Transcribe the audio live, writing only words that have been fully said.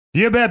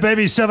You bet,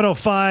 baby.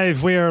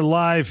 7:05. We are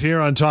live here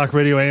on Talk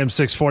Radio AM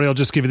 640. I'll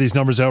just give you these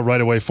numbers out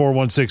right away.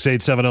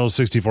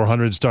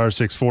 416-870-6400, star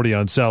 640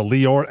 on cell.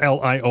 Lior,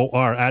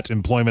 Lior, at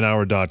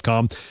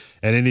employmenthour.com.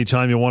 And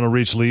anytime you want to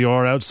reach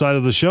Lior outside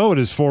of the show, it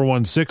is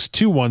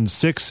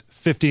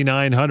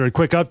 416-216-5900.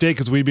 Quick update,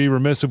 because we'd be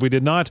remiss if we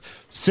did not.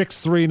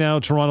 6-3 now,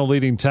 Toronto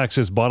leading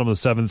Texas, bottom of the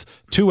seventh.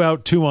 2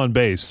 out, 2 on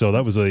base. So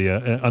that was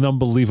an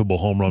unbelievable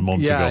home run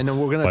moments ago. Yeah, I know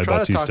we're going to try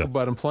Bautista. to talk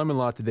about employment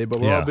law today, but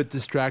we're all a bit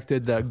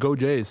distracted. Go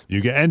Jays.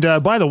 And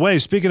by the way,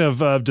 speaking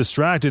of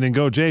distracted and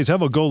go Jays, how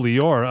about go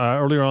Lior?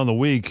 Earlier on the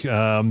week,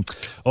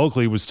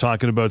 Oakley was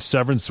talking about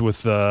severance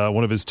with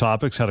one of his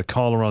topics, had a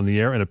caller on the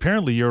air, and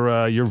apparently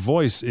your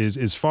voice is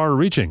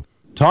far-reaching.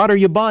 Todd, are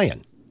you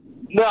buying?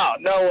 No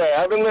way.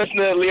 I've been listening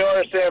to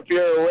Lior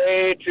Samfiru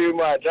way too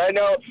much. I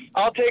know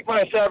I'll take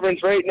my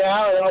severance right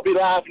now, and I'll be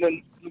laughing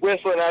and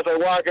whistling as I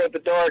walk out the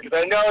door, because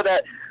I know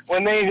that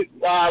when they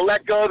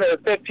let go the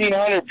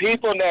 1,500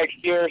 people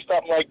next year or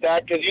something like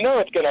that, because you know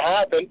it's going to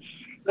happen,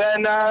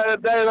 then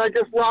I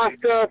just lost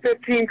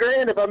 15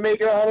 grand if I'm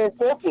making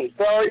 150.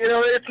 So,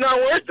 it's not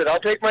worth it. I'll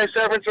take my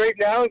severance right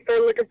now and start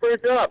looking for a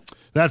job.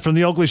 That from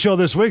the Oakley Show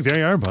this week. There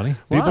you are, buddy.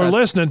 People are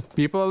listening.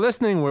 People are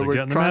listening. We're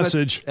getting the trying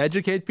message. to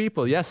educate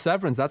people. Yes,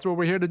 severance. That's what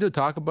we're here to do.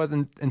 Talk about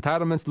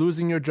entitlements,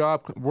 losing your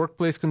job,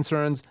 workplace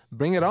concerns.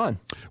 Bring it on.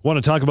 Want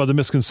to talk about the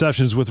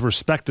misconceptions with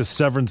respect to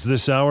severance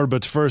this hour,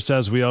 but first,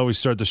 as we always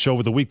start the show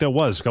with the week that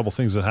was, a couple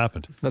things that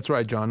happened. That's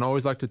right, John. I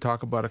always like to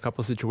talk about a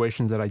couple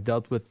situations that I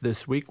dealt with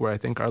this week where I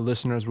think our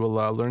listeners will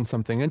learn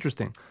something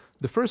interesting.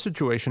 The first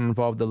situation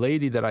involved a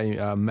lady that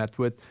I met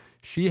with.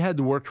 She had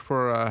worked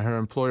for her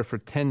employer for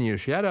 10 years.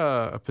 She had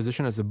a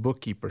position as a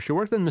bookkeeper. She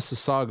worked in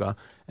Mississauga,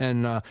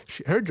 and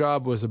her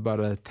job was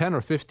about a 10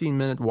 or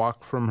 15-minute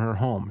walk from her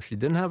home. She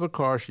didn't have a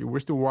car. She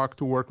wished to walk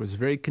to work. It was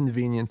very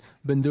convenient.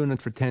 Been doing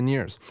it for 10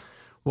 years.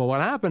 Well,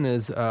 what happened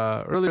is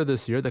earlier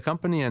this year, the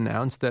company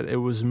announced that it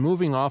was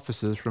moving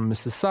offices from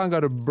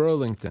Mississauga to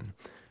Burlington.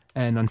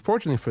 And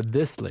unfortunately for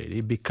this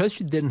lady, because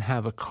she didn't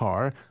have a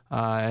car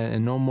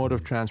and no mode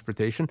of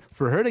transportation,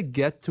 for her to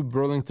get to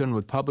Burlington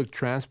with public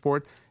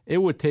transport, it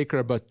would take her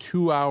about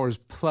 2 hours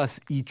plus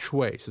each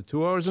way. So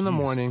 2 hours in the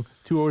morning,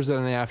 2 hours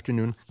in the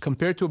afternoon,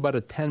 compared to about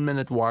a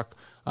 10-minute walk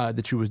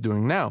that she was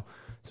doing now.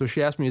 So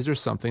she asked me, is there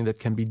something that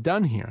can be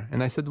done here?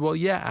 And I said, well,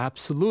 yeah,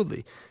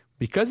 absolutely.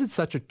 Because it's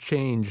such a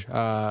change,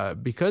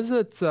 because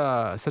it's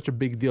such a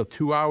big deal,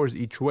 2 hours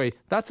each way,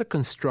 that's a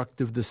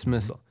constructive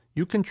dismissal.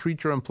 You can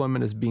treat your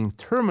employment as being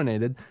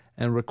terminated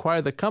and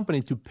require the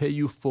company to pay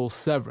you full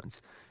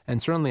severance.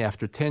 And certainly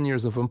after 10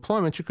 years of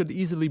employment, she could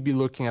easily be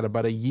looking at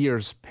about a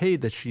year's pay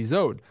that she's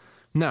owed.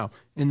 Now,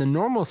 in the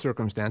normal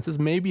circumstances,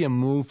 maybe a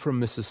move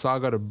from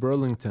Mississauga to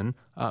Burlington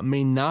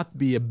may not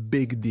be a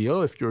big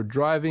deal. If you're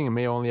driving, it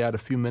may only add a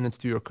few minutes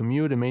to your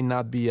commute. It may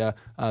not be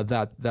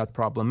that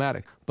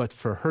problematic. But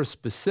for her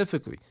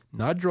specifically,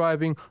 not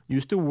driving,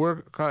 used to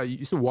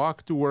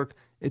walk to work,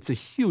 it's a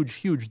huge,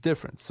 huge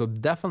difference. So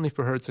definitely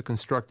for her, it's a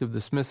constructive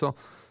dismissal.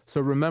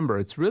 So remember,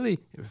 it's really,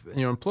 if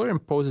your employer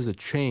imposes a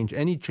change,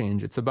 any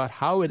change, it's about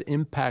how it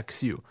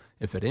impacts you.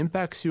 If it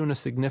impacts you in a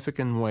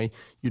significant way,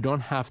 you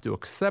don't have to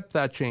accept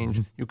that change.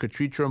 You could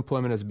treat your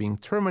employment as being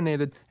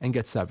terminated and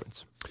get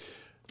severance.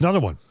 Another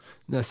one.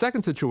 The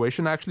second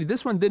situation, actually,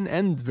 this one didn't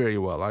end very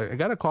well. I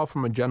got a call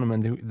from a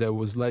gentleman that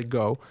was let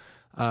go,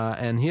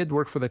 and he had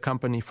worked for the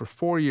company for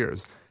 4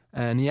 years.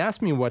 And he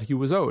asked me what he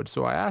was owed.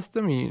 So I asked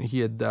him. He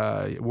had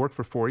worked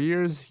for 4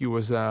 years. He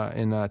was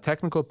in a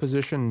technical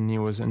position, and he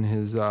was in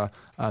his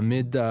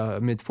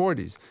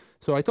mid-40s.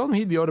 So I told him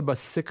he'd be owed about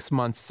 6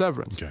 months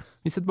severance. Okay.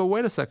 He said, but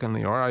wait a second,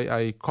 Lior.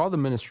 I called the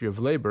Ministry of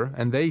Labor,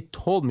 and they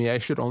told me I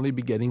should only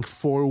be getting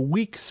 4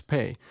 weeks'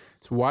 pay.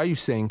 So why are you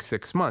saying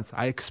 6 months?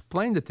 I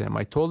explained it to him.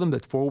 I told him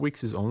that 4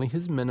 weeks is only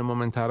his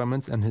minimum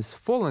entitlements, and his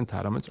full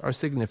entitlements are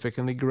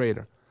significantly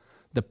greater.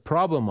 The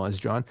problem was,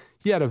 John,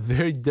 he had a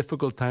very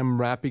difficult time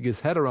wrapping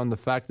his head around the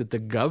fact that the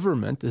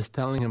government is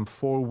telling him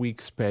 4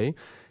 weeks' pay.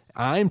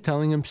 I'm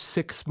telling him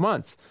 6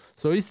 months.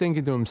 So he's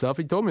thinking to himself,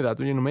 he told me that,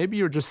 maybe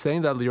you're just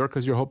saying that, Lior,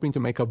 because you're hoping to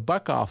make a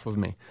buck off of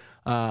me.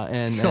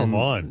 Come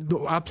on.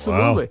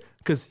 Absolutely.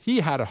 Because he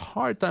had a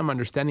hard time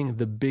understanding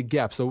the big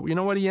gap. So you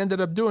know what he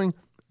ended up doing?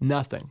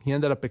 Nothing. He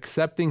ended up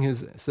accepting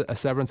his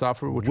severance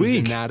offer, which was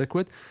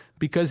inadequate,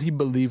 because he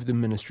believed the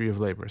Ministry of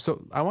Labor.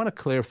 So I want to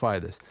clarify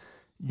this.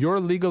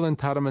 Your legal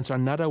entitlements are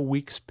not a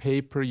week's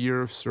pay per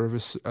year of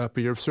service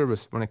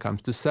when it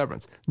comes to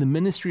severance. The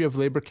Ministry of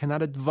Labor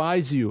cannot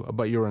advise you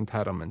about your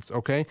entitlements,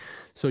 okay?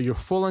 So your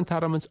full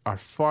entitlements are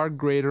far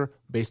greater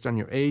based on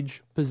your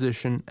age,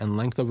 position, and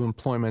length of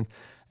employment.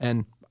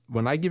 And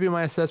when I give you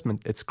my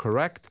assessment, it's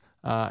correct,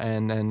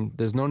 and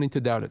there's no need to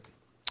doubt it.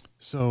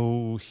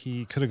 So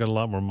he could have got a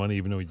lot more money,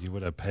 even though he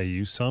would have paid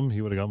you some.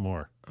 He would have got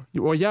more.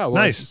 Well, yeah. Well,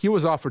 nice. He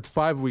was offered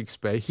 5 weeks'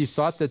 pay. He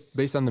thought that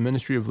based on the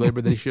Ministry of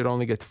Labor that he should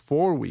only get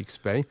 4 weeks'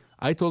 pay.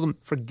 I told him,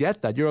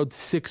 forget that. You're owed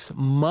 6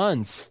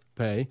 months'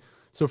 pay.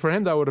 So for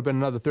him, that would have been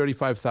another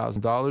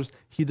 $35,000.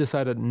 He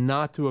decided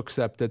not to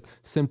accept it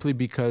simply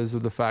because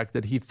of the fact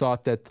that he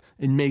thought that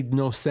it made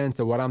no sense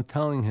that what I'm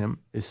telling him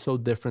is so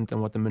different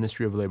than what the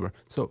Ministry of Labor.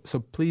 So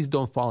please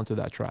don't fall into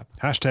that trap.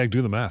 Hashtag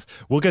do the math.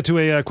 We'll get to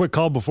a quick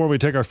call before we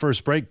take our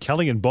first break.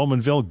 Kelly in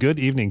Bowmanville. Good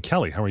evening,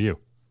 Kelly. How are you?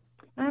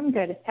 I'm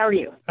good. How are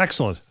you?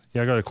 Excellent.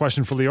 Yeah, I got a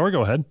question for Lior.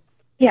 Go ahead.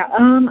 Yeah,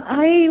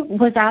 I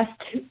was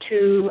asked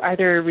to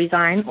either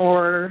resign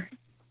I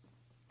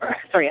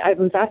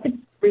was asked to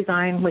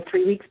resign with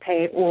 3 weeks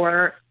pay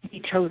or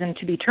be chosen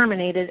to be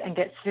terminated and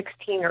get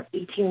 16 or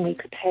 18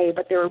 weeks pay,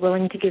 but they were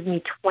willing to give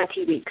me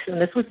 20 weeks.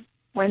 And this was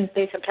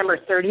Wednesday, September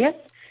 30th.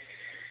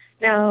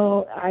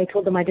 Now, I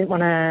told them I didn't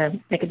want to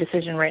make a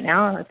decision right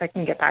now, if I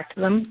can get back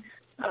to them.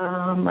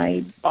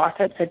 My boss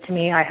had said to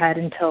me I had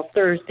until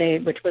Thursday,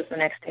 which was the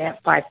next day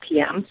at 5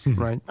 p.m.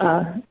 Right.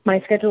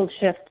 My scheduled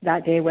shift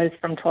that day was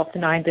from 12 to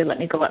 9. They let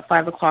me go at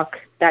 5 o'clock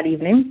that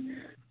evening.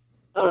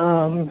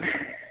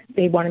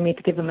 They wanted me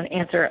to give them an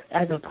answer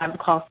as of 5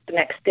 o'clock the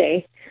next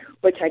day,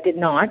 which I did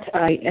not.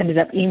 I ended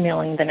up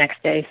emailing the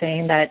next day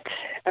saying that,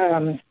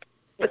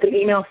 with an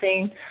email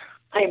saying,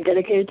 I am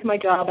dedicated to my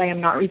job. I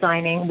am not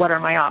resigning. What are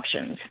my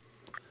options?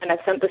 And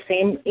I've sent the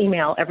same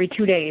email every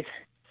 2 days.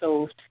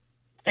 So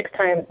 6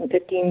 times in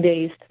 15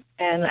 days,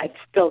 and I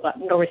still got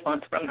no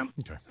response from them.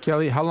 Okay.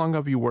 Kelly, how long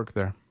have you worked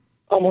there?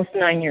 Almost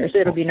 9 years.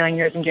 It'll be 9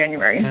 years in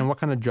January. And what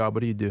kind of job?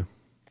 What do you do?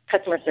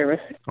 Customer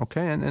service.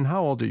 Okay, and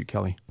how old are you,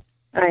 Kelly?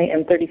 I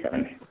am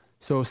 37.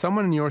 So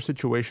someone in your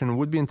situation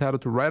would be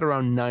entitled to right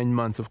around 9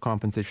 months of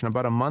compensation,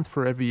 about a month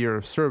for every year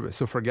of service.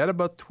 So forget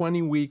about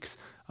 20 weeks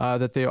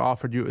that they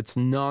offered you. It's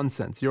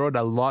nonsense. You're owed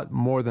a lot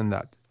more than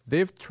that.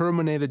 They've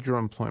terminated your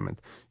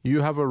employment.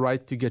 You have a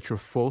right to get your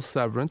full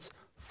severance.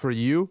 For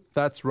you,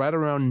 that's right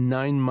around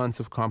 9 months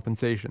of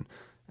compensation.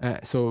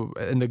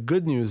 And the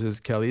good news is,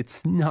 Kelly,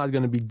 it's not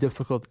going to be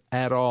difficult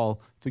at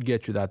all to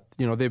get you that.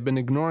 They've been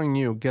ignoring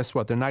you. Guess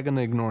what? They're not going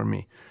to ignore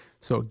me.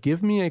 So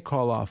give me a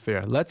call off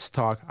air. Let's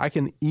talk. I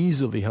can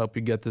easily help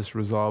you get this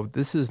resolved.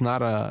 This is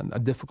not a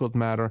difficult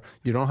matter.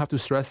 You don't have to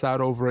stress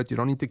out over it. You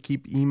don't need to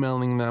keep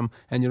emailing them,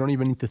 and you don't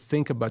even need to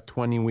think about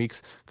 20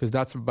 weeks because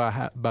that's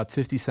about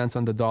 50 cents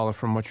on the dollar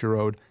from what you're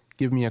owed.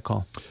 Give me a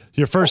call.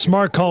 Your first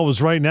smart call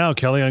was right now,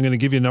 Kelly. I'm going to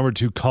give you a number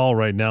to call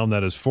right now, and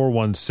that is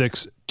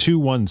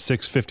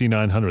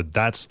 416-216-5900.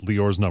 That's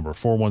Lior's number,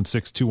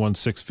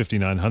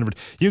 416-216-5900.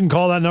 You can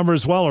call that number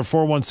as well, or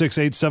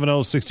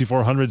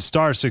 416-870-6400,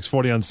 star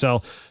 640 on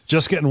cell.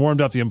 Just getting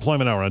warmed up, the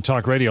Employment Hour on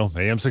Talk Radio,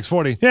 AM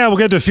 640. Yeah, we'll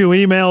get to a few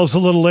emails a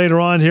little later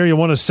on here. You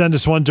want to send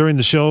us one during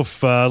the show,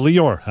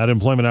 Lior at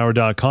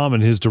employmenthour.com,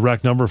 and his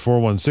direct number,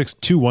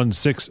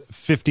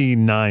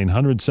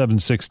 416-216-5900,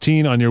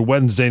 716 on your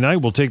Wednesday night.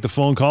 We'll take the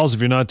phone calls.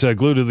 If you're not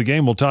glued to the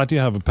game, we'll talk to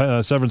you. Have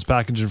a severance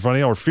package in front of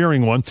you, or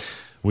fearing one.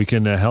 We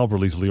can help, or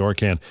at least Lior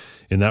can,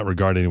 in that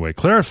regard anyway.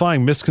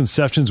 Clarifying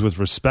misconceptions with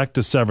respect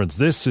to severance.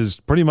 This is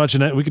pretty much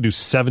we could do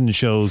 7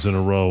 shows in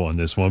a row on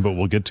this one, but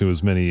we'll get to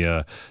as many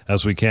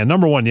as we can.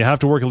 Number one, you have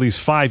to work at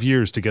least 5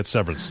 years to get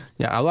severance.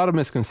 Yeah, a lot of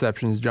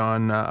misconceptions,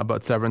 John,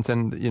 about severance.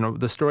 And,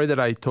 the story that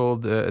I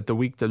told at the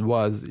week that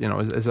was,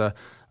 is a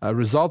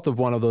result of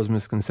one of those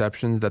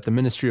misconceptions that the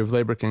Ministry of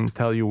Labor can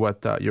tell you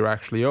what you're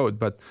actually owed.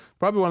 But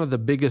probably one of the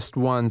biggest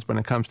ones when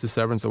it comes to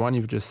severance, the one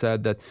you've just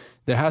said, that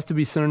there has to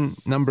be a certain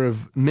number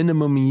of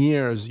minimum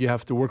years you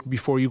have to work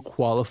before you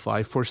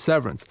qualify for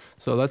severance.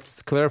 So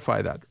let's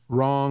clarify that.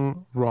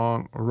 Wrong,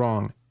 wrong,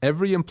 wrong.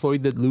 Every employee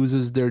that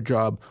loses their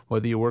job,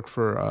 whether you work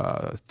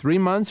for 3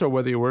 months or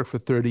whether you work for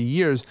 30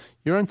 years,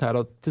 you're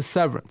entitled to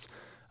severance.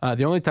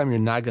 The only time you're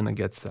not going to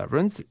get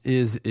severance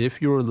is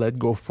if you're let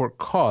go for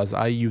cause,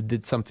 i.e. you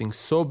did something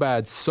so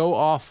bad, so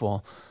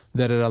awful,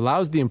 that it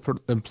allows the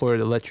employer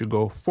to let you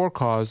go for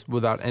cause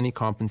without any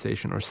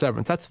compensation or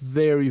severance. That's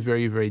very,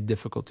 very, very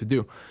difficult to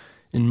do.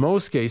 In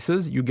most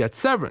cases, you get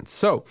severance.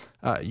 So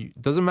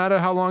it doesn't matter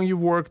how long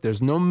you've worked.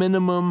 There's no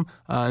minimum.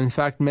 In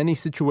fact, many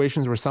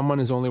situations where someone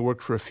has only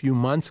worked for a few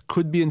months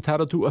could be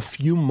entitled to a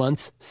few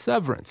months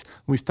severance.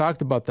 We've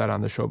talked about that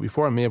on the show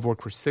before. I may have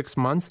worked for 6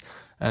 months.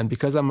 And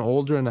because I'm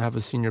older and I have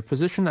a senior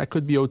position, I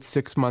could be owed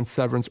 6 months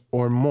severance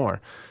or more.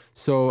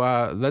 So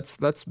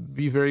let's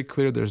be very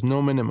clear. There's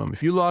no minimum.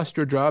 If you lost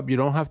your job, you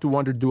don't have to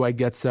wonder, do I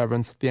get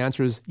severance? The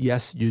answer is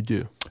yes, you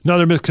do.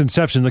 Another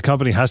misconception, the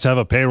company has to have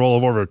a payroll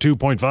of over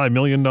 $2.5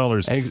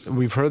 million.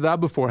 We've heard that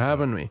before,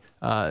 haven't we?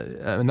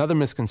 Another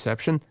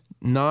misconception,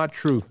 not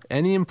true.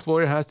 Any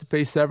employer has to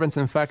pay severance.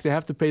 In fact, they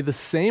have to pay the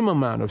same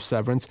amount of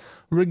severance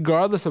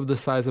regardless of the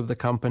size of the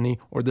company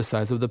or the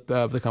size of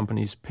the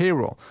company's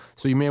payroll.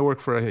 So you may work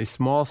for a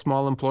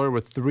small employer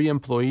with 3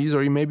 employees,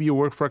 or maybe you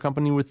work for a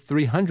company with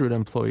 300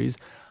 employees.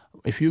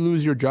 If you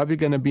lose your job, you're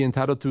going to be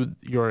entitled to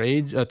your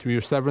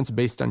your severance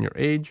based on your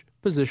age,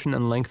 position,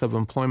 and length of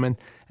employment,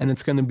 and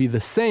it's going to be the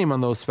same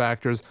on those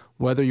factors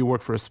whether you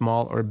work for a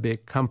small or a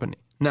big company.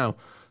 Now,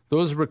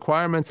 those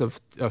requirements of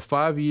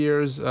 5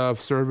 years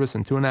of service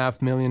and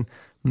 $2.5 million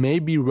may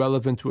be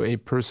relevant to a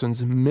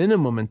person's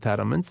minimum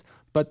entitlements,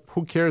 but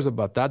who cares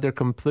about that? They're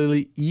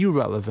completely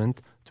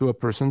irrelevant to a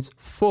person's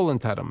full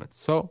entitlements.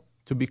 So,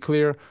 to be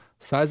clear,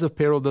 Size of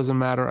payroll doesn't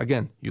matter.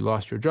 Again, you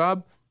lost your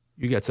job,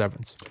 you get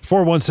severance.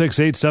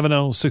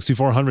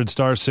 416-870-6400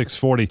 star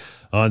 640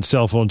 on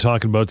cell phone,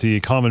 talking about the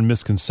common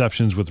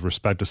misconceptions with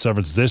respect to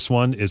severance. This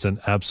one is an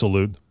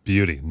absolute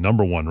beauty.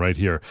 Number one right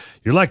here.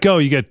 You're let go,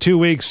 you get 2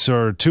 weeks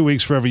or 2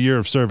 weeks for every year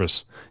of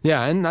service.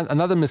 Yeah, and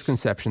another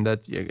misconception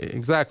that,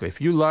 exactly,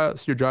 if you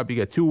lost your job, you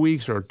get 2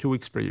 weeks or 2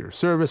 weeks per year of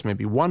service,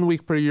 maybe 1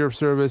 week per year of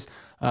service,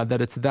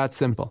 that it's that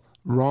simple.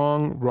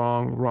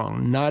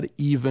 Wrong. Not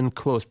even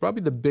close.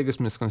 Probably the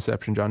biggest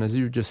misconception, John, as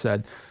you just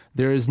said.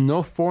 There is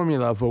no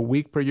formula of a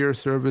week per year of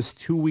service,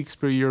 2 weeks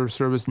per year of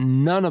service.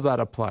 None of that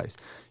applies.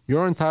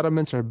 Your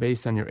entitlements are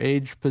based on your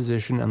age,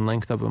 position, and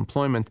length of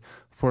employment.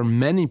 For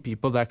many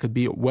people, that could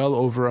be well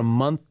over a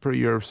month per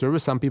year of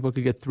service. Some people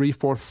could get 3,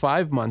 4,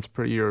 5 months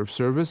per year of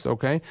service,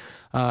 okay?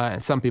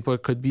 And some people,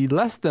 it could be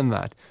less than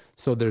that.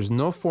 So there's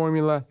no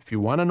formula. If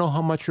you want to know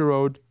how much you're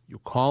owed, you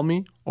call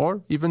me,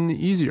 or even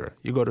easier,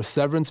 you go to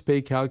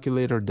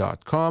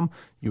severancepaycalculator.com,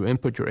 you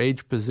input your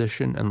age,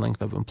 position, and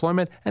length of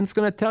employment, and it's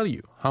going to tell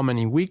you how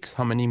many weeks,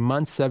 how many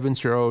months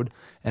severance you're owed,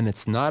 and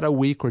it's not a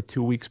week or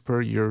 2 weeks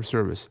per year of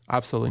service.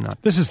 Absolutely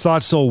not. This is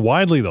thought so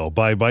widely, though,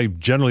 by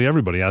generally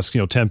everybody. Ask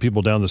 10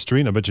 people down the street,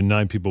 and I bet you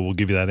 9 people will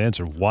give you that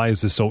answer. Why is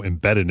this so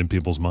embedded in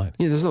people's mind?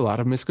 Yeah, there's a lot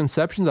of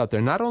misconceptions out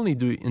there. Not only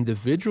do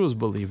individuals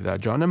believe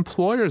that, John,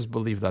 employers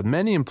believe that.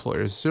 Many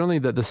employers, certainly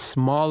the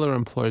smaller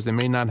employers, they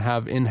may not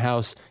have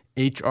in-house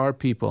HR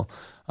people,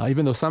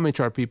 even though some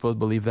HR people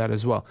believe that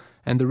as well.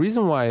 And the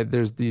reason why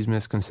there's these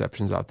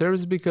misconceptions out there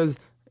is because,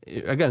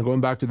 again,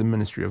 going back to the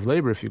Ministry of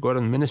Labor, if you go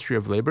to the Ministry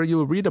of Labor,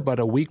 you'll read about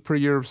a week per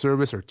year of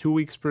service or 2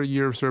 weeks per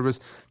year of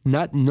service,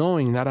 not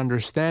knowing, not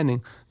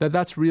understanding that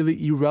that's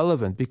really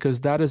irrelevant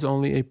because that is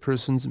only a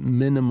person's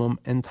minimum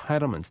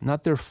entitlements,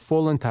 not their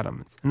full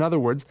entitlements. In other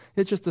words,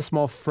 it's just a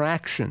small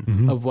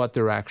fraction of what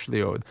they're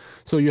actually owed.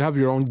 So you have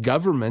your own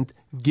government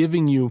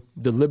giving you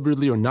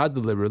deliberately or not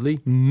deliberately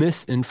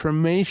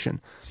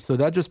misinformation. So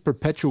that just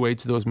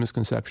perpetuates those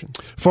misconceptions.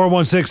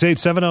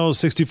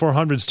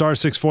 416-870-6400 star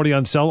 640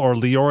 on cell or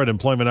Lior at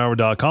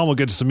employmenthour.com. We'll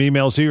get to some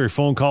emails here, your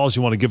phone calls.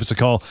 You want to give us a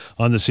call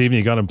on this evening.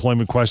 You got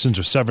employment questions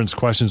or severance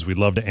questions. We'd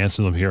love to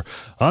answer them here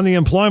on the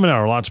Employment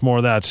Hour. Lots more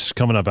of that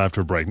coming up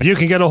after a break. You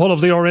can get a hold of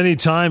Lior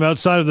anytime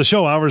outside of the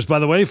show hours, by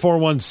the way,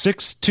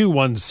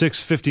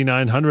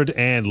 416-216-5900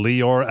 and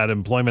Lior at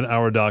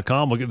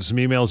employmenthour.com. We'll get to some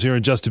emails here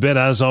in just a bit.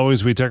 As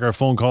always, we take our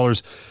phone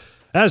callers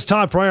as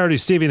top priority.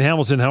 Stevie in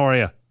Hamilton, how are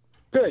you?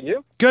 Good,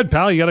 you? Good,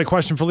 pal. You got a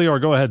question for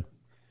Lior? Go ahead.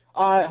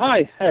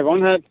 Hi,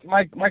 everyone.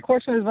 My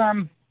question is,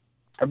 I've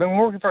been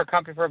working for a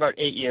company for about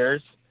 8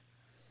 years,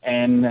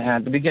 and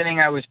at the beginning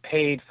I was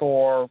paid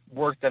for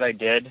work that I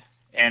did,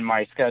 and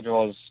my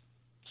schedule is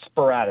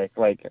sporadic.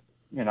 Like,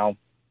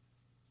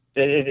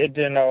 it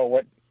didn't know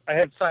what I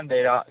had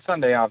Sunday off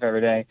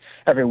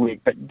every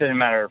week, but it didn't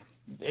matter.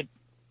 It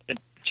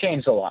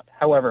changed a lot.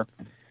 However,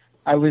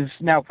 I was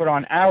now put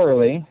on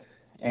hourly,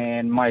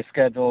 and my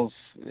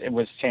it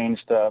was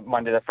changed to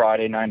Monday to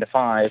Friday, 9 to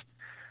 5.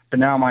 But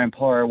now my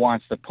employer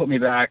wants to put me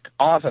back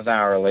off of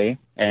hourly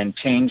and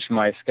change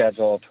my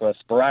schedule to a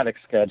sporadic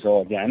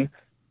schedule again.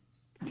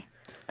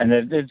 And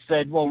it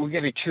said, well, we'll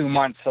give you 2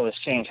 months till this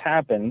change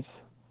happens.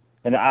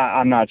 And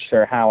I'm not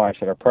sure how I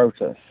should approach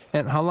this.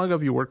 And how long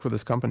have you worked for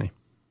this company?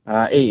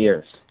 8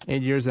 years.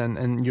 8 years.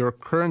 And your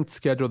current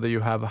schedule that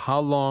you have, how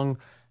long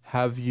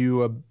have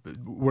you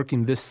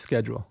working this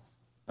schedule?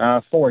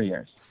 4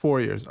 years.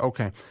 4 years,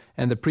 okay.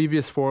 And the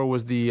previous 4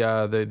 was the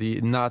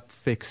not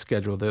fixed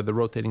schedule, the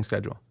rotating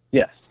schedule?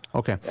 Yes.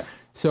 Okay. Yeah.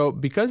 So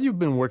because you've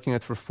been working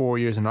it for 4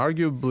 years, and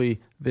arguably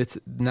it's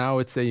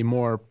a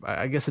more,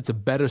 I guess it's a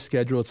better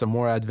schedule, it's a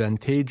more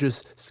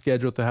advantageous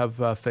schedule to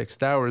have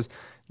fixed hours,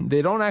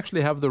 they don't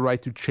actually have the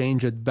right to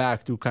change it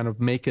back to kind of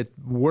make it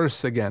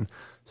worse again.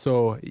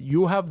 So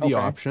you have the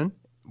option,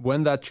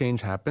 when that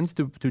change happens,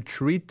 to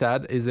treat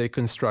that as a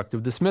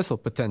constructive dismissal,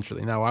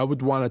 potentially. Now, I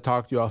would want to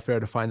talk to you off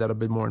air to find out a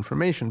bit more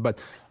information, but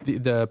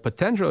the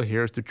potential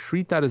here is to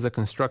treat that as a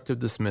constructive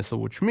dismissal,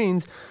 which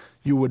means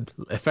you would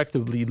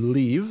effectively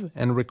leave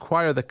and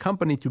require the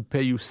company to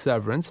pay you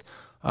severance,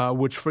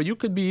 which for you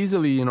could be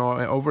easily,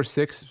 over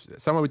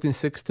somewhere between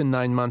 6 to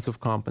 9 months of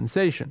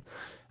compensation.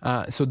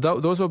 So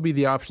those will be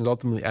the options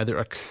ultimately, either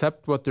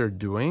accept what they're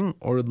doing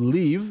or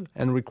leave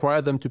and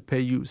require them to pay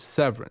you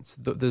severance.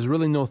 There's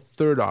really no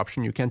third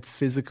option. You can't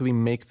physically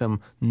make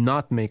them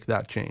not make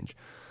that change.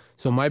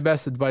 So my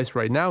best advice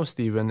right now,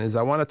 Stephen, is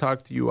I want to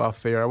talk to you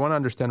off air. I want to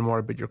understand more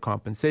about your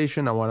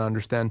compensation. I want to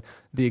understand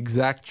the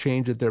exact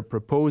change that they're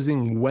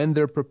proposing, when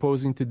they're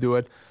proposing to do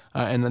it,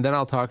 and then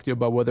I'll talk to you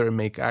about whether it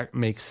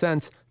makes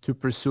sense to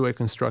pursue a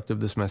constructive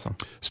dismissal.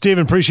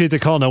 Stephen, appreciate the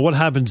call. Now, what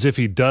happens if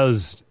he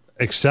does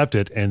accept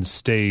it and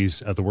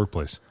stays at the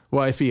workplace?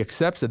 Well, if he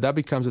accepts it, that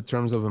becomes a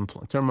term of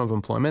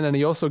employment, and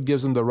he also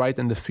gives him the right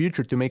in the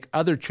future to make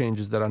other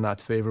changes that are not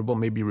favorable,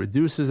 maybe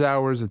reduce his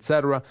hours,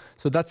 etc.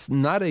 So that's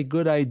not a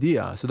good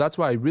idea. So that's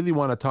why I really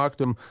want to talk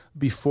to him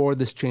before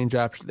this change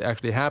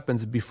actually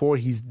happens, before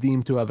he's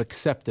deemed to have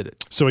accepted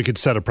it. So he could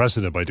set a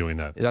precedent by doing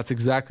that. That's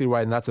exactly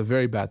right, and that's a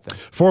very bad thing.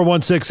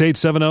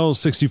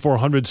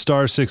 416-870-6400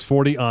 star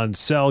 640 on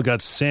cell.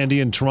 Got Sandy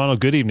in Toronto.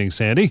 Good evening,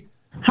 Sandy.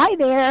 Hi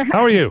there.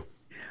 How are you?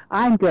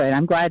 I'm good.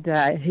 I'm glad.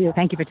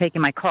 Thank you for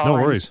taking my call. No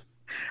worries.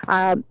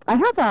 I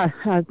have a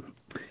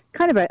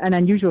kind of an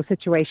unusual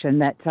situation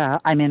that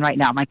I'm in right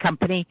now. My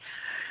company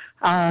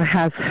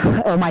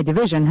my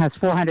division has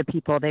 400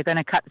 people. They're going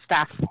to cut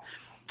staff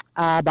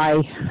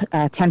by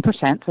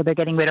 10%, so they're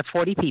getting rid of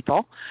 40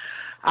 people.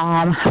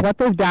 What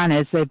they've done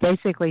is they've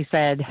basically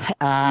said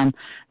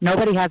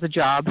nobody has a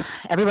job.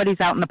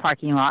 Everybody's out in the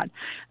parking lot.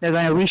 They're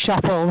going to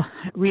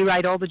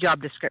rewrite all the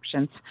job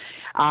descriptions,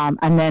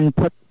 and then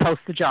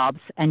post the jobs,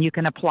 and you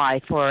can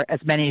apply for as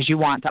many as you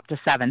want, up to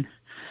 7,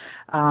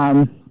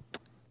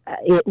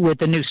 with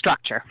the new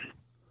structure.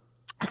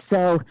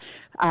 So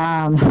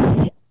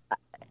I'm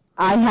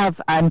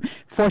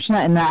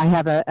fortunate in that I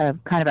have a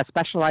kind of a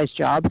specialized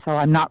job, so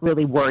I'm not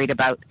really worried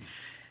about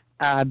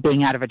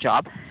being out of a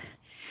job.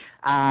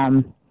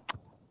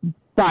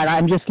 But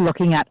I'm just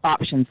looking at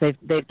options.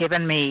 They've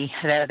given me,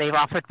 they've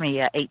offered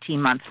me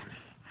 18 months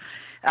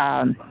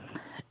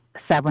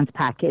severance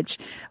package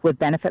with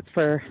benefits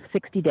for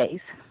 60 days,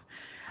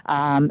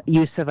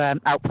 use of an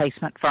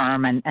outplacement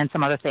firm and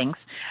some other things.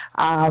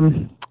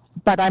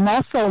 But I'm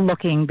also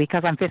looking,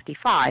 because I'm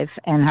 55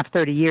 and have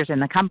 30 years in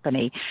the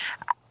company,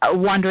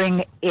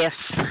 wondering if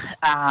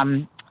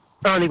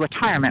early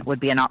retirement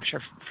would be an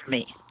option for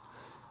me.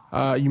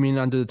 You mean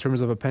under the terms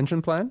of a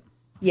pension plan?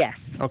 Yes.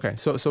 Okay,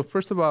 so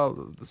first of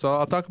all,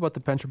 I'll talk about the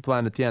pension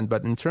plan at the end,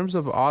 but in terms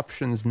of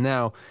options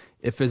now,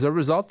 if as a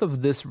result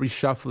of this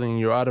reshuffling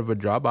you're out of a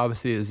job,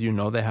 obviously, as you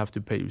know, they have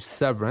to pay you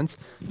severance.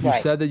 You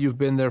said that you've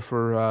been there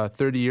for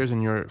 30 years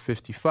and you're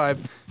 55.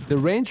 The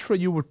range for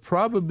you would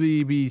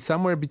probably be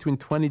somewhere between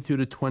 22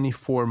 to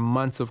 24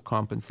 months of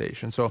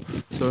compensation. So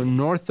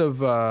north of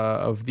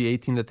the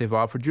 18 that they've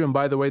offered you. And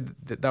by the way,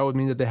 that would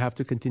mean that they have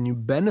to continue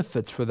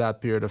benefits for that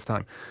period of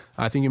time.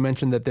 I think you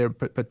mentioned that they're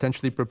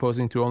potentially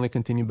proposing to only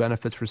continue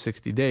benefits for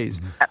 60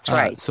 days. That's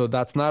right. So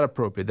that's not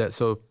appropriate.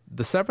 So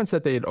the severance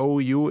that they owe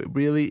you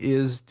really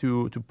is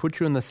to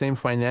put you in the same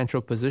financial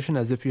position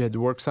as if you had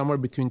worked somewhere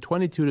between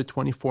 22 to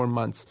 24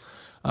 months.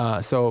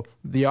 So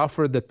the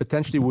offer that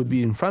potentially would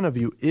be in front of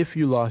you if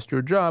you lost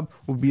your job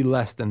would be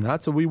less than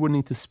that. So we would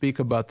need to speak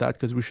about that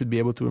because we should be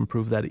able to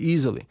improve that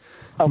easily.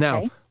 Okay.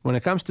 Now, when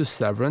it comes to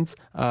severance,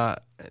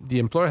 the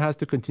employer has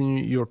to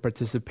continue your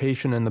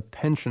participation in the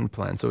pension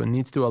plan. So it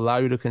needs to allow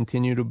you to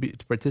continue to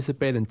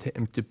participate and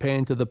to pay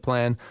into the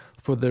plan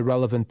for the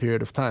relevant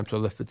period of time.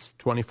 So if it's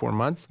 24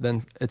 months,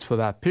 then it's for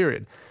that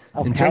period.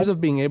 Okay. In terms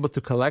of being able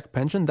to collect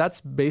pension, that's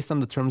based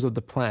on the terms of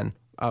the plan.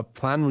 A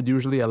plan would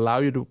usually allow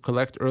you to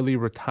collect early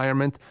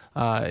retirement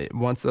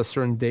once a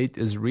certain date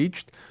is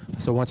reached.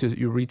 So once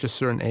you reach a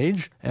certain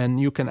age, and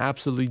you can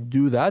absolutely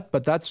do that.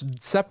 But that's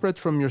separate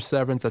from your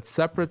severance. That's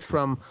separate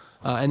from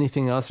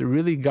anything else.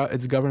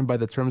 It's governed by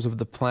the terms of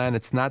the plan.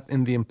 It's not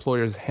in the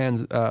employer's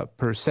hands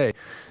per se.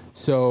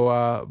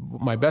 So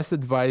my best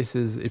advice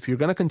is if you're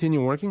going to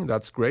continue working,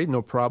 that's great,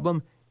 no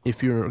problem.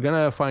 If you're going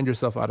to find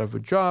yourself out of a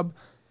job,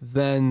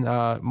 then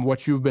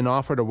what you've been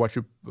offered or what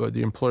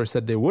the employer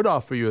said they would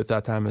offer you at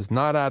that time is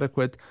not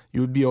adequate. You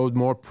would be owed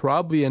more,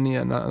 probably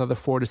another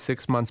 4 to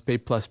 6 months pay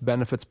plus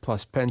benefits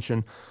plus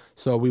pension.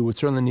 So we would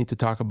certainly need to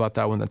talk about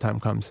that when the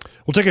time comes.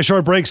 We'll take a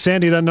short break.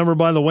 Sandy, that number,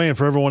 by the way, and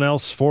for everyone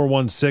else,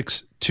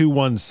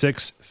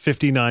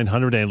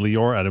 416-216-5900 and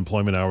Lior at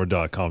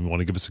employmenthour.com. You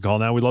want to give us a call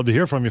now? We'd love to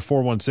hear from you.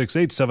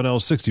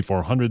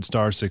 416-870-6400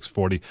 star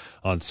 640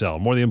 on cell.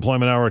 More of the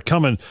Employment Hour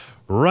coming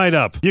right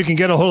up. You can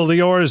get a hold of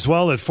Lior as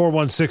well at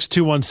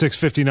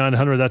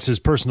 416-216-5900. That's his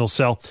personal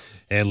cell.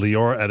 And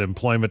Lior at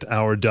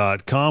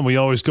employmenthour.com. We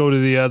always go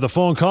to the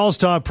phone calls.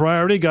 Top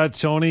priority. Got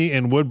Tony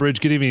in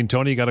Woodbridge. Good evening,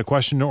 Tony. You got a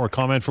question or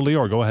comment for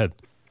Lior? Go ahead.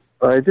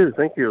 I do.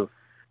 Thank you.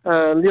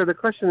 Lior, the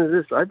question is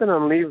this. I've been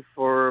on leave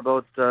for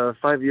about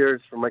 5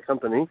 years from my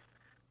company,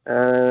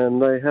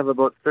 and I have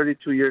about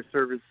 32 years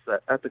service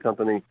at the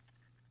company.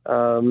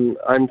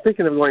 I'm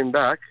thinking of going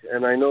back,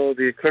 and I know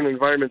the current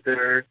environment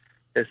there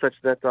is such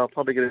that I'll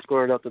probably get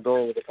escorted out the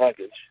door with a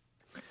package.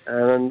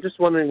 And I'm just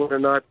wondering whether or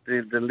not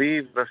the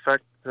leave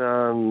affect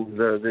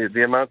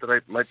the amount that I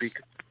might be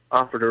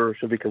offered or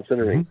should be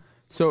considering. Mm-hmm.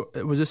 So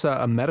was this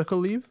a medical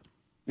leave?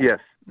 Yes.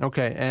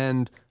 Okay.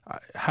 And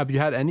have you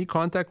had any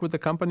contact with the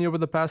company over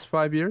the past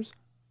 5 years?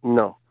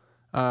 No.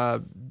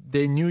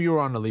 They knew you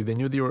were on a leave. They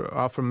knew that you were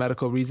off for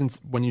medical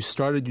reasons. When you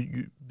started,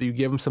 you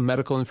gave them some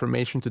medical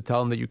information to tell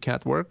them that you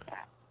can't work?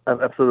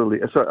 Absolutely.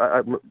 So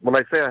when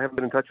I say I haven't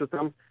been in touch with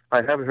them,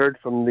 I have heard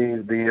from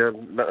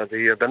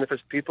the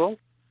benefits people.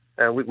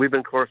 We've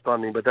been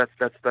corresponding, but that's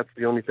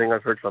the only thing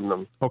I've heard from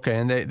them. Okay,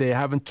 and they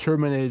haven't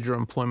terminated your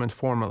employment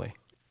formally?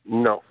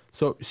 No.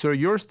 So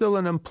you're still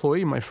an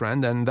employee, my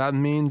friend, and that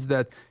means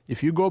that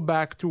if you go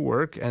back to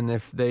work and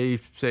if they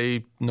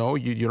say, no,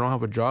 you don't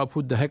have a job,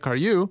 who the heck are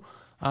you?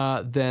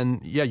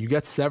 Then, you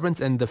get severance,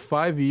 and the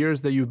 5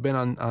 years that you've been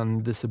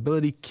on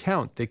disability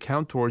count. They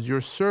count towards your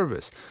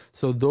service.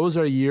 So those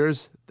are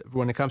years,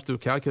 when it comes to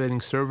calculating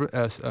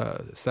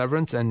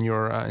severance and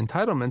your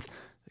entitlements,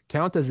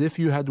 count as if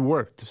you had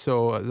worked.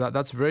 So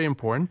that's very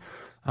important.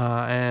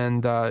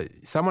 And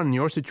someone in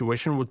your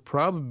situation would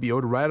probably be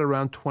owed right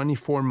around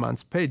 24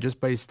 months' pay just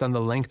based on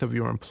the length of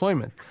your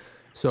employment.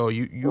 So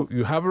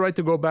you have a right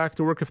to go back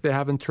to work if they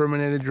haven't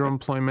terminated your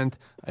employment.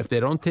 If they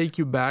don't take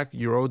you back,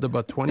 you're owed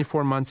about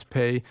 24 months'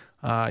 pay.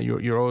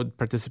 You're owed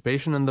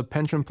participation in the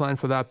pension plan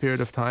for that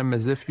period of time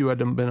as if you had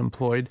been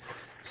employed.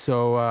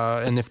 So,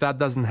 and if that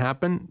doesn't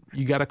happen,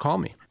 you got to call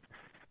me.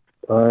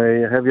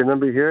 I have your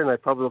number here, and I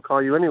probably will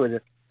call you anyway.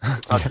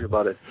 Talk to you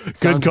about it.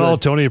 Good call,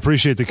 Tony.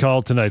 Appreciate the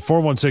call tonight.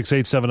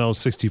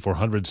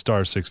 416-870-6400,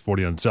 star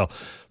 640 on cell.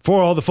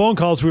 For all the phone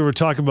calls, we were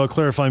talking about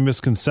clarifying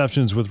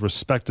misconceptions with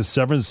respect to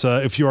severance.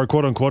 If you are,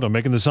 quote unquote, I'm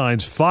making the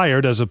signs,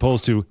 fired as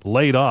opposed to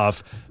laid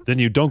off, then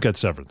you don't get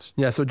severance.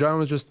 Yeah, so John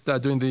was just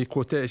doing the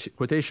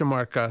quotation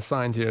mark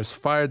signs here. It's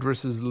fired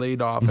versus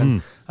laid off.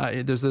 And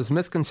there's this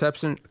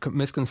misconception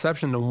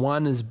that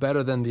one is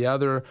better than the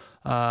other.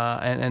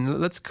 And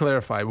let's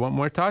clarify. When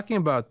we're talking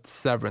about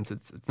severance,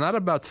 it's not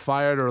about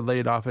fired or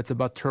laid off. It's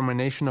about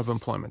termination of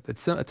employment.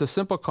 It's a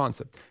simple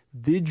concept.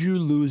 Did you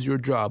lose your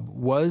job?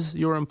 Was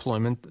your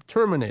employment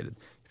terminated?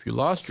 If you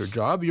lost your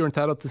job, you're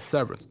entitled to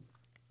severance.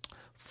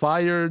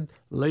 Fired,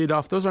 laid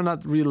off, those are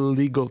not real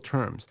legal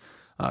terms.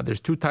 There's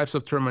two types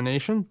of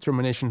termination.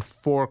 Termination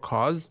for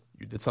cause.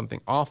 You did something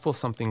awful,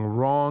 something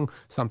wrong,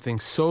 something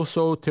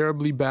so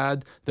terribly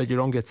bad that you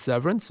don't get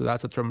severance. So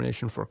that's a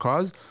termination for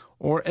cause.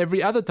 Or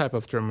every other type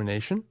of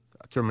termination,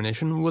 a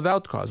termination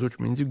without cause, which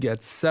means you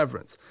get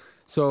severance.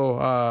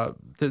 So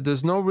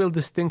there's no real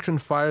distinction,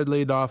 fired,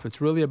 laid off.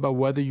 It's really about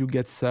whether you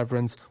get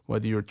severance,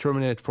 whether you're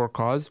terminated for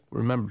cause.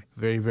 Remember,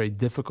 very, very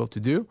difficult to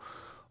do,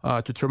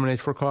 to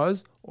terminate for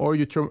cause, or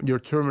you're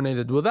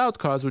terminated without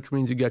cause, which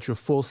means you get your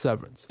full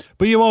severance.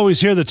 But you always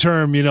hear the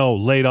term,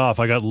 laid off.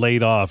 I got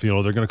laid off. They're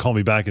going to call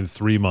me back in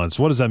 3 months.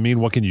 What does that mean?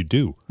 What can you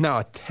do? Now,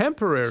 a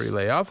temporary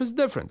layoff is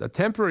different. A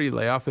temporary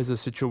layoff is a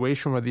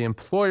situation where the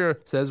employer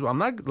says, well, I'm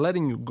not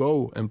letting you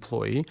go,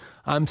 employee.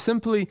 I'm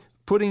simply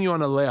putting you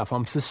on a layoff.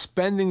 I'm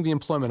suspending the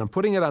employment. I'm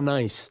putting it on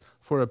ice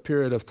for a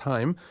period of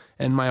time.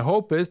 And my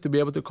hope is to be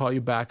able to call you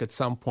back at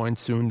some point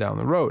soon down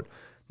the road.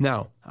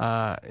 Now,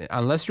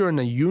 unless you're in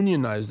a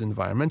unionized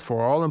environment,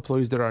 for all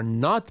employees that are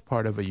not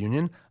part of a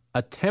union,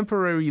 a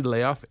temporary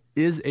layoff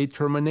is a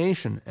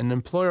termination. An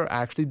employer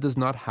actually does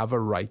not have a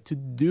right to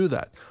do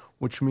that,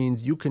 which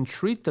means you can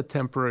treat the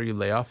temporary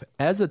layoff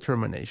as a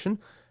termination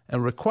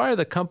and require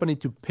the company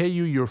to pay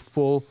you your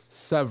full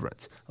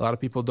severance. A lot of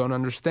people don't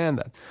understand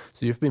that.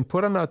 So you've been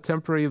put on a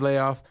temporary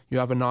layoff, you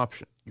have an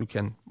option. You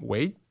can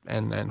wait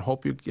and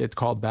hope you get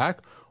called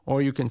back,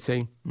 or you can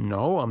say,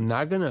 no, I'm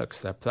not going to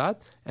accept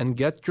that, and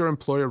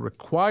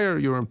require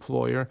your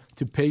employer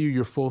to pay you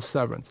your full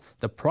severance.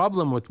 The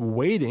problem with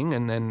waiting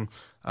and then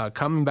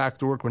coming back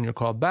to work when you're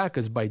called back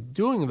is by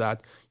doing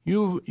that,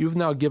 you've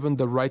now given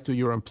the right to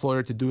your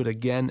employer to do it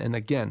again and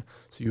again.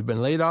 So you've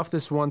been laid off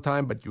this one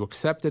time, but you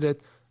accepted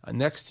it.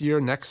 Next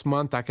year, next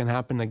month, that can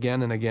happen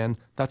again and again.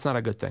 That's not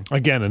a good thing.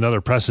 Again, another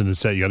precedent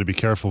set you got to be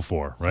careful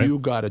for, right? You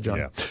got it, John.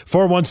 Yeah.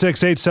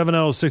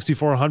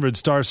 416-870-6400,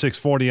 star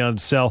 640 on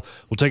cell.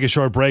 We'll take a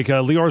short break.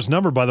 Lior's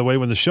number, by the way,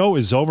 when the show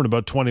is over in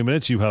about 20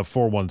 minutes, you have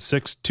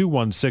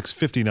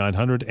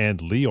 416-216-5900 and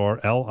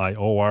Lior,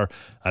 Lior,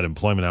 at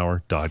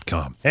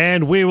employmenthour.com.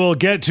 And we will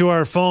get to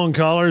our phone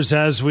callers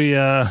as we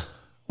love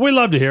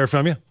to hear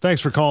from you.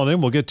 Thanks for calling in.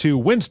 We'll get to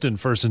Winston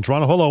first in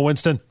Toronto. Hello,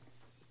 Winston.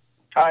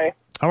 Hi.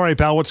 All right,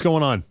 pal. What's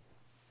going on?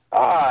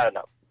 Not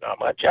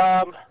much.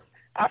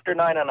 After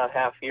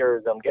 9.5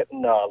 years, I'm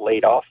getting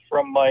laid off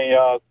from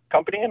my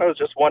company, and I was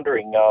just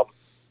wondering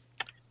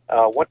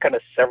what kind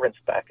of severance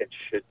package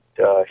should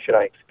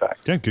I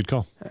expect? Yeah, good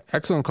call.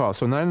 Excellent call.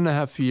 So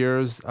 9.5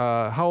 years.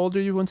 How old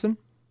are you, Winston?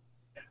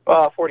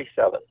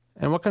 47.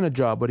 And what kind of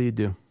job? What do you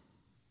do?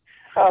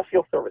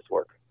 Field service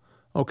work.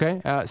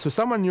 Okay, so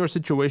someone in your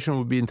situation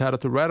would be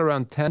entitled to right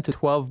around 10 to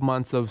 12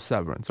 months of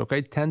severance,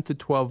 okay? 10 to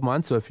 12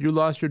 months. So if you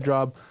lost your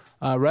job,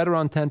 right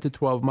around 10 to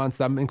 12 months,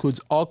 that includes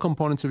all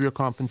components of your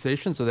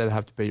compensation. So they'd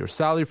have to pay your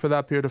salary for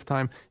that period of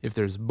time. If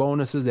there's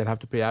bonuses, they'd have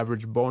to pay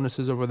average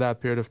bonuses over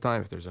that period of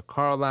time. If there's a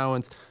car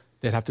allowance,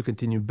 they'd have to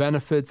continue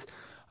benefits.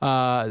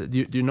 Do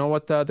you know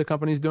what the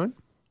company's doing?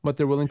 What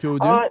they're willing to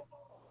do?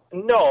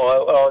 No,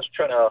 I was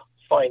trying to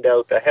find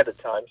out ahead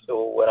of time.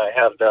 So when I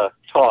have the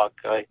talk,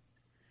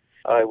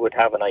 I would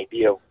have an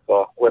idea of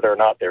whether or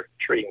not they're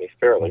treating me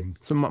fairly.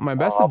 So my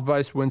best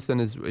advice, Winston,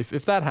 is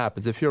if that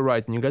happens, if you're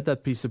right and you get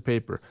that piece of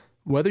paper,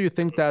 whether you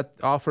think that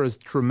offer is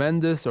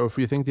tremendous or if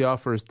you think the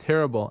offer is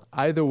terrible,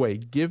 either way,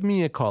 give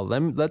me a call.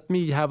 Let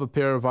me have a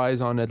pair of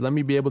eyes on it. Let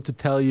me be able to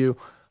tell you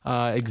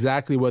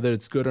exactly whether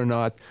it's good or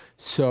not.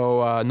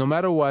 So no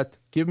matter what,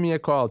 give me a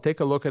call. Take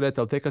a look at it.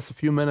 It'll take us a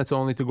few minutes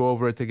only to go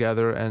over it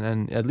together,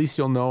 and at least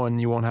you'll know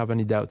and you won't have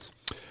any doubts.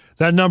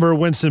 That number,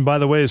 Winston, by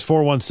the way, is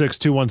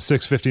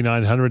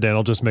 416-216-5900. And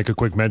I'll just make a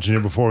quick mention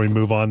here before we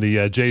move on.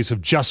 The Jays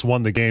have just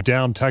won the game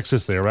down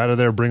Texas. They are out of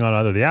there. Bring on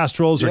either the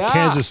Astros or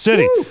Kansas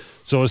City. Woo!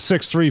 So a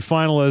 6-3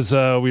 final as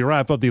we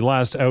wrap up the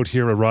last out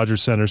here at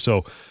Rogers Center.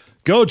 So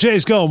go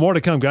Jays, go. More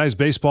to come, guys.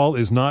 Baseball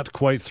is not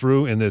quite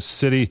through in this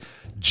city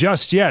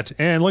just yet.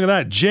 And look at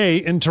that. Jay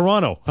in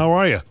Toronto. How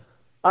are you?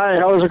 Hi,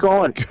 how's it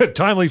going? Good.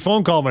 Timely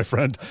phone call, my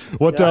friend.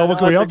 What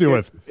can we help you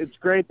with? It's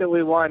great that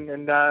we won,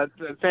 and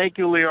thank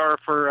you, Lior,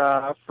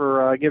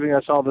 for giving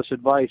us all this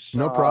advice.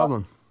 No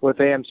problem.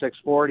 With AM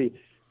 640.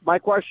 My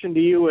question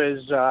to you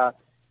is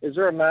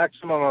there a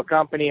maximum a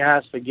company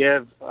has to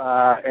give?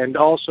 And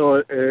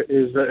also,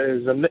 does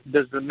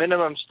the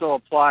minimum still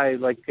apply?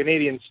 Like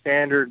Canadian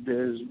standard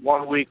is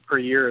 1 week per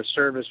year of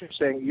service.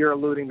 You're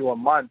alluding to a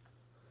month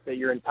that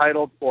you're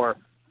entitled for.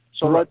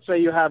 So let's say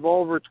you have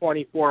over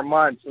 24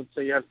 months. Let's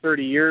say you have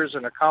 30 years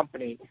in a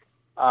company. Is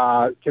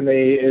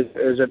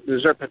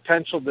there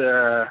potential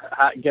to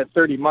get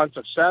 30 months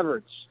of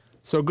severance?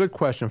 So good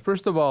question.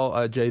 First of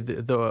all, Jay,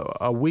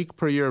 a week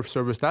per year of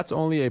service, that's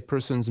only a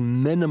person's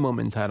minimum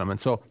entitlement.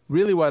 So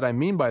really what I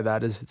mean by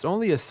that is it's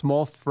only a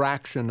small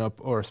fraction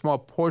or a small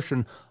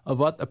portion of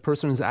what a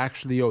person is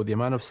actually owed, the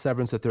amount of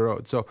severance that they're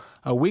owed. So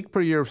a week per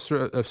year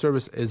of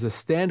service is a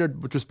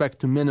standard with respect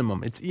to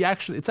minimum. It's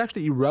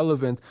actually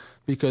irrelevant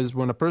because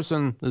when a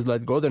person is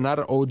let go, they're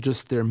not owed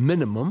just their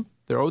minimum,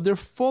 they're owed their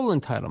full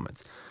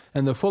entitlements.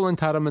 And the full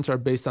entitlements are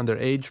based on their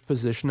age,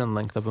 position, and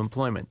length of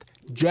employment.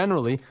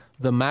 Generally,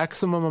 the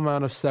maximum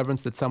amount of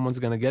severance that someone's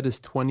going to get is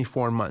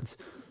 24 months.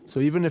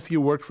 So even if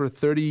you work for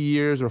 30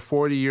 years or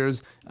 40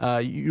 years,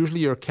 usually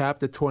you're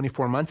capped at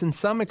 24 months. In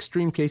some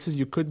extreme cases,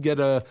 you could get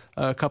a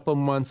couple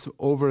months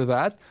over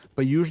that,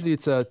 but usually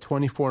it's a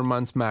 24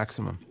 months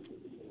maximum.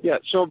 Yeah,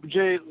 so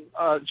Jay,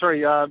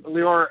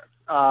 Lior,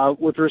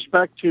 with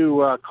respect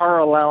to car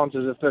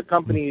allowances, if the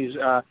company's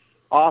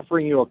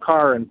offering you a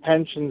car and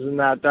pensions and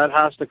that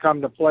has to come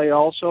to play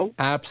also?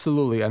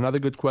 Absolutely. Another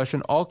good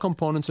question. All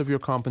components of your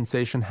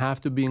compensation have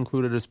to be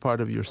included as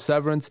part of your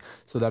severance.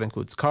 So that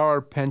includes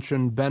car,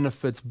 pension,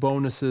 benefits,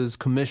 bonuses,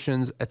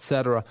 commissions,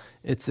 etc.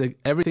 It's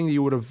everything that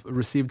you would have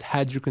received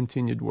had you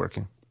continued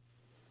working.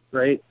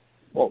 Great.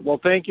 Well,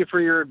 thank you for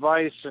your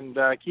advice, and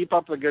keep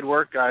up the good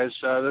work, guys.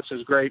 This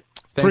is great.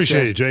 Thanks,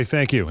 Appreciate it, Jay.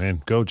 Thank you.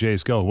 And go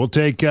Jays, go. We'll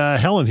take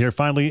Helen here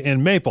finally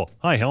in Maple.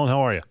 Hi, Helen.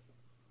 How are you?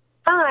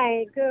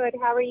 Hi, good.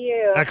 How are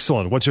you?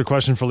 Excellent. What's your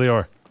question for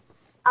Lior?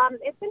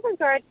 It's in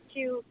regards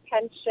to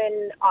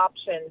pension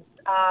options.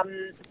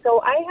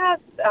 So I have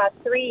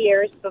 3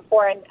 years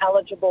before I'm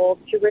eligible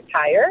to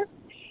retire.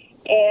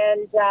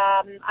 And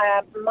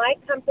my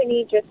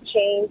company just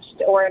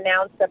changed or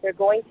announced that they're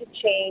going to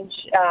change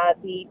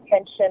the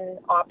pension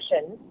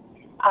options.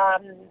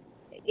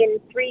 In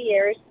 3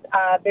 years,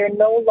 they're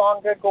no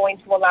longer going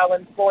to allow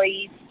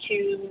employees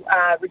to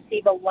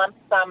receive a lump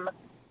sum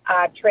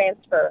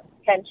transfer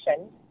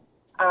pension,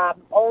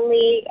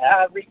 only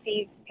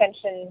receive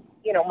pension,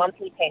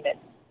 monthly payments.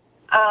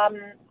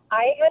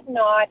 I had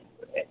not,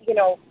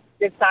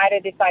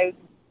 decided if I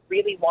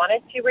really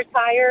wanted to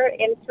retire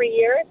in 3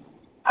 years,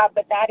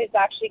 but that is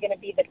actually going to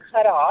be the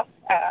cutoff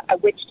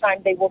at which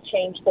time they will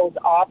change those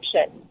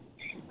options.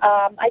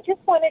 I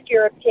just wanted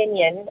your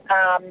opinion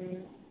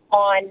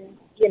on,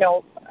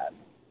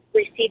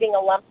 receiving a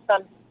lump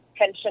sum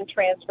pension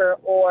transfer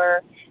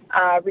or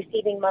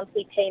receiving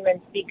monthly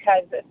payments,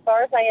 because as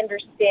far as I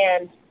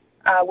understand,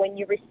 when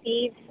you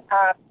receive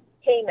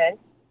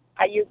payments,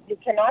 you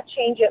cannot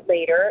change it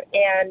later,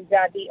 and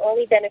the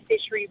only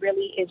beneficiary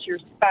really is your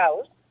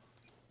spouse.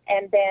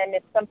 And then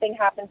if something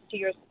happens to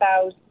your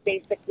spouse,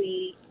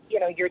 basically,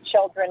 your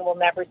children will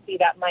never see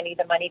that money.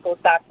 The money goes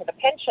back to the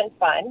pension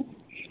fund.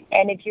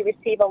 And if you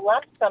receive a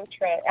lump sum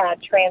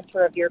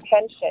transfer of your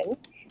pension,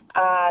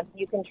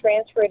 you can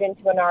transfer it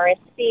into an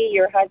RSP.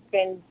 Your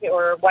husband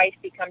or wife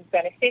becomes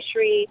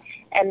beneficiary,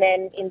 and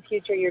then in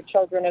future your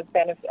children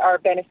are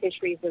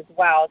beneficiaries as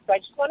well. So I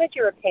just wanted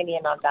your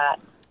opinion on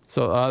that.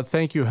 So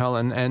thank you,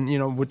 Helen. And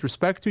with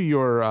respect to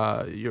your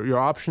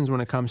options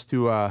when it comes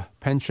to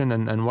pension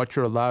and what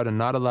you're allowed and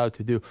not allowed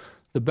to do,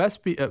 the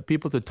best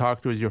people to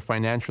talk to is your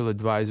financial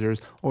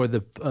advisors or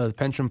the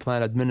pension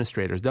plan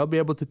administrators. They'll be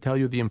able to tell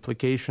you the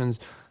implications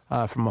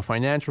from a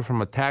financial,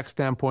 from a tax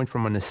standpoint,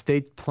 from an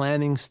estate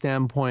planning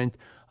standpoint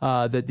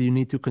that you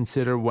need to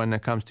consider when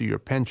it comes to your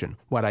pension.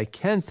 What I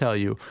can tell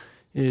you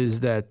is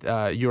that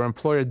your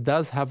employer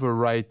does have a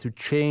right to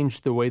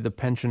change the way the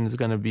pension is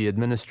going to be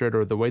administered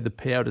or the way the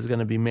payout is going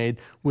to be made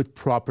with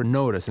proper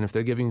notice. And if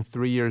they're giving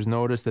 3 years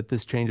notice that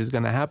this change is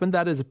going to happen,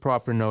 that is a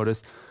proper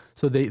notice.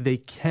 So they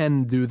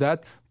can do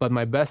that. But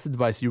my best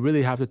advice, you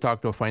really have to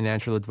talk to a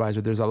financial advisor.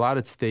 There's a lot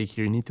at stake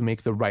here. You need to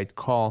make the right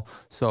call.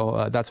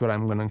 So that's what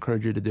I'm going to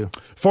encourage you to do.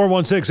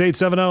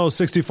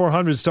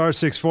 416-870-6400, star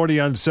 640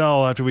 on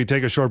cell. After we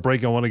take a short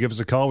break, you'll want to give us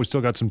a call. We still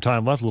got some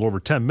time left, a little over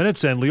 10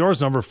 minutes. And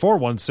Lior's number,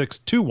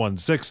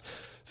 416-216-5900.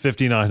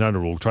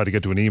 5900. We'll try to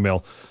get to an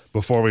email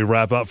before we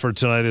wrap up for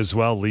tonight as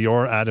well.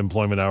 Lior at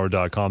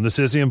employmenthour.com. This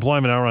is the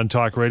Employment Hour on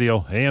Talk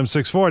Radio, AM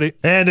 640.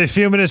 And a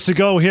few minutes to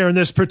go here in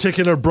this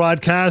particular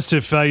broadcast.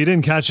 If you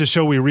didn't catch the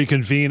show, we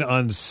reconvene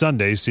on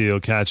Sunday, so you'll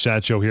catch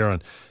that show here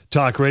on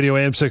Talk Radio,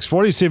 AM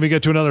 640. See if we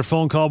get to another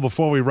phone call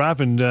before we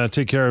wrap and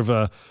take care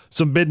of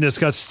some business.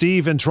 Got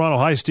Steve in Toronto.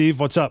 Hi, Steve.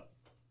 What's up?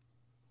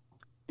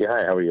 Yeah,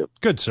 hi. How are you?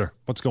 Good, sir.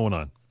 What's going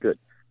on? Good.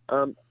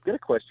 Got a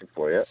question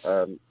for you.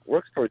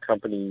 Worked for a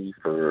company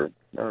for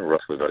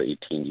roughly about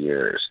 18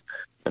 years,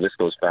 and this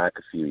goes back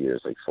a few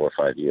years, like 4 or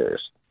 5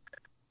 years.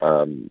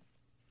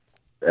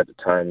 At the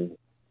time,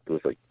 it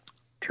was like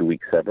 2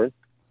 weeks severance.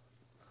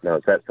 Now,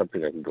 is that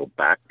something I can go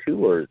back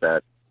to, or is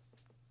that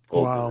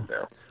open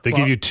now? They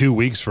give you 2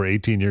 weeks for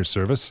 18 years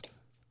service?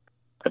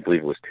 I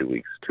believe it was 2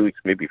 weeks. 2 weeks,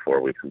 maybe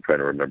 4 weeks. I'm trying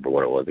to remember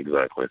what it was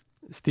exactly.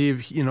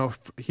 Steve,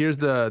 here's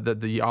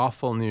the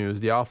awful news.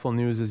 The awful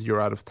news is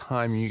you're out of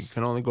time. You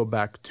can only go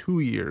back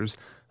 2 years.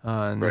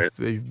 And Right. if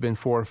you've been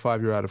 4 or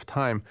 5, you're out of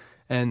time.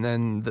 And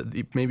then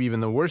maybe even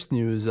the worst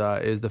news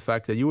is the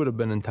fact that you would have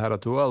been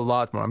entitled to a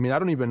lot more. I mean, I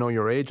don't even know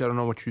your age. I don't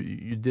know what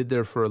you did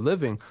there for a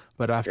living.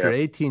 But after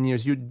 18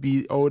 years, you'd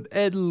be owed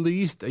at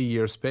least a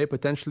year's pay,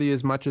 potentially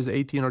as much as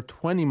 18 or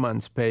 20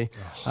 months' pay,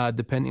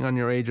 depending on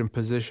your age and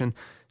position.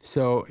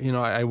 So,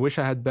 I wish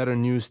I had better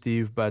news,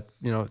 Steve, but,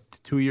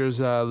 2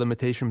 years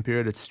limitation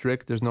period, it's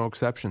strict. There's no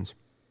exceptions.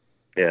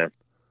 Yeah.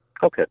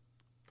 Okay.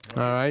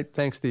 All right.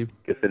 Thanks, Steve.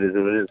 Guess it is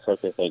what it is.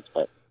 Okay, thanks.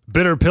 Bye.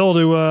 Bitter pill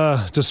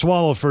to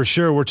swallow for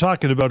sure. We're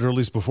talking about, or at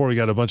least before we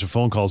got a bunch of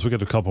phone calls, we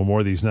got a couple more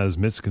of these, and that is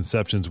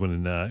misconceptions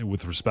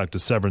with respect to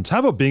severance. How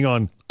about being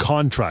on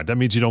contract? That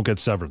means you don't get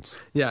severance.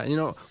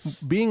 Yeah,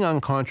 being on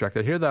contract,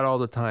 I hear that all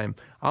the time.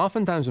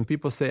 Oftentimes when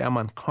people say I'm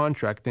on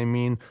contract, they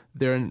mean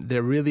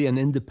they're really an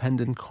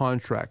independent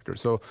contractor.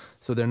 So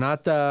they're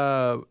not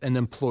an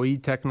employee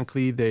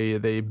technically.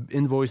 They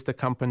invoice the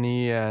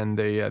company and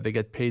they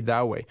get paid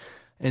that way.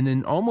 And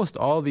in almost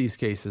all these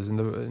cases, in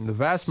the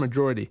vast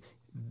majority,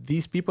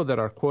 these people that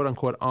are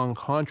quote-unquote on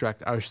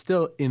contract are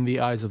still, in the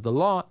eyes of the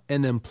law,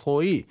 an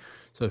employee.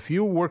 So if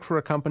you work for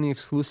a company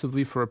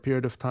exclusively for a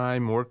period of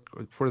time, work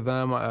for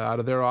them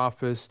out of their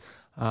office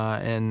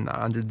and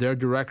under their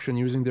direction,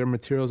 using their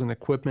materials and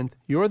equipment,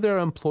 you're their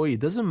employee. It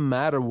doesn't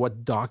matter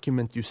what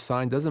document you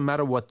sign, doesn't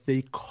matter what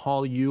they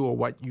call you or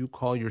what you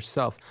call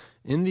yourself.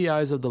 In the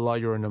eyes of the law,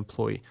 you're an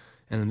employee.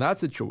 And in that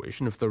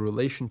situation, if the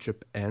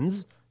relationship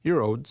ends,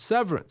 you're owed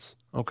severance.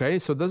 Okay,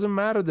 so it doesn't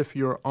matter if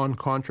you're on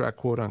contract,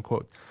 quote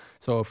unquote.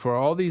 So for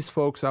all these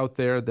folks out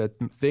there that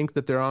think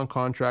that they're on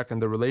contract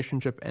and the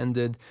relationship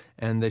ended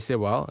and they say,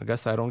 well, I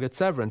guess I don't get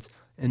severance.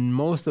 In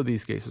most of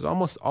these cases,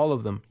 almost all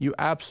of them, you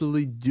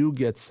absolutely do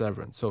get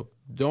severance. So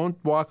don't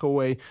walk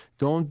away.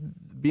 Don't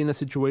be in a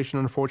situation,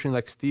 unfortunately,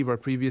 like Steve, our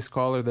previous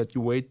caller, that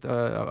you wait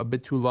a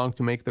bit too long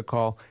to make the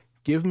call.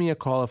 Give me a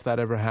call if that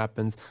ever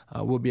happens.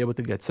 We'll be able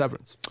to get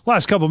severance.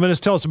 Last couple of minutes,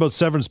 tell us about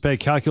severance pay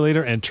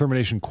calculator and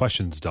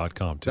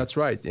terminationquestions.com too. That's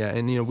right. Yeah,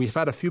 and we've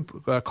had a few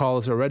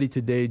calls already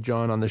today,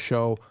 John, on the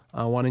show,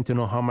 wanting to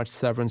know how much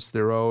severance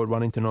they're owed,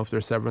 wanting to know if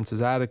their severance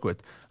is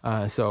adequate.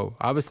 So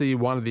obviously,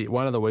 one of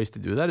the ways to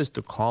do that is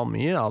to call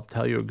me, and I'll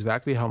tell you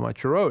exactly how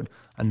much you're owed.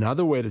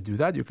 Another way to do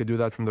that, you could do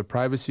that from the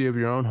privacy of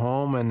your own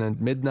home, and at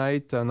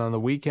midnight and on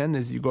the weekend,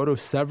 is you go to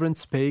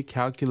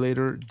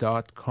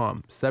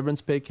severancepaycalculator.com.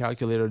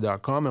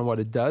 Severancepaycalculator.com, and what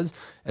it does,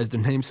 as the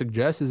name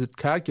suggests, is it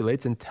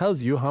calculates and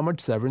tells you how much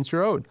severance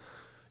you're owed.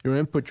 You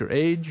input your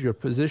age, your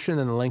position,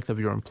 and the length of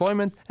your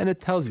employment, and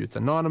it tells you. It's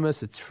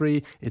anonymous, it's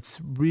free,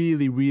 it's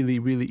really, really,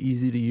 really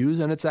easy to use,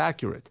 and it's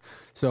accurate.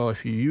 So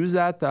if you use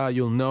that,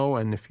 you'll know,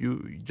 and if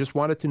you just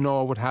wanted to know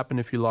what would happen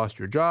if you lost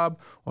your job,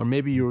 or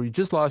maybe you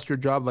just lost your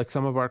job like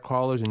some of our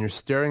callers, and you're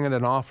staring at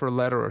an offer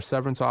letter or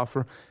severance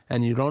offer,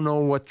 and you don't know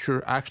what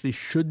you actually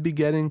should be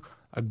getting,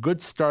 a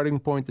good starting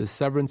point is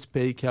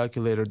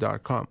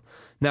severancepaycalculator.com.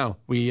 Now,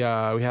 we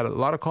had a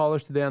lot of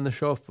callers today on the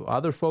show. If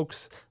other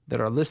folks that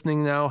are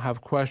listening now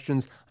have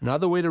questions,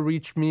 another way to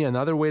reach me,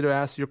 another way to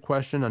ask your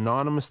question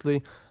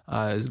anonymously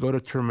is go to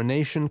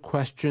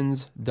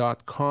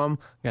terminationquestions.com.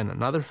 Again,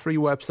 another free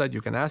website.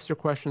 You can ask your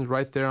questions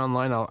right there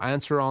online. I'll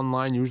answer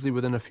online, usually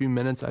within a few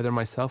minutes, either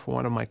myself or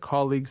one of my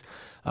colleagues.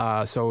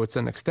 So it's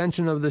an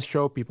extension of this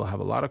show. People have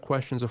a lot of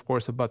questions, of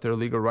course, about their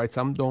legal rights.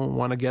 Some don't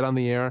want to get on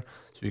the air.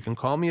 So you can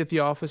call me at the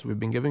office. We've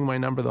been giving my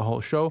number the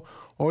whole show.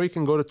 Or you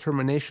can go to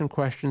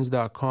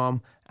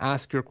terminationquestions.com,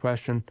 ask your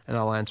question, and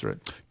I'll answer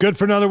it. Good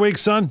for another week,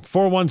 son.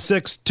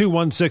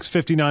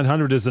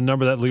 416-216-5900 is the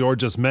number that Lior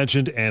just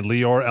mentioned, and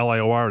Lior,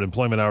 Lior, at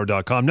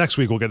employmenthour.com. Next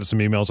week, we'll get to some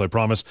emails, I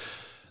promise.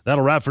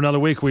 That'll wrap for another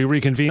week. We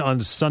reconvene on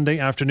Sunday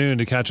afternoon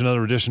to catch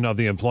another edition of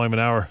the Employment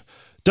Hour.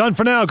 Done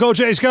for now. Go,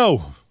 Jays,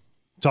 go.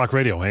 Talk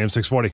Radio, AM 640.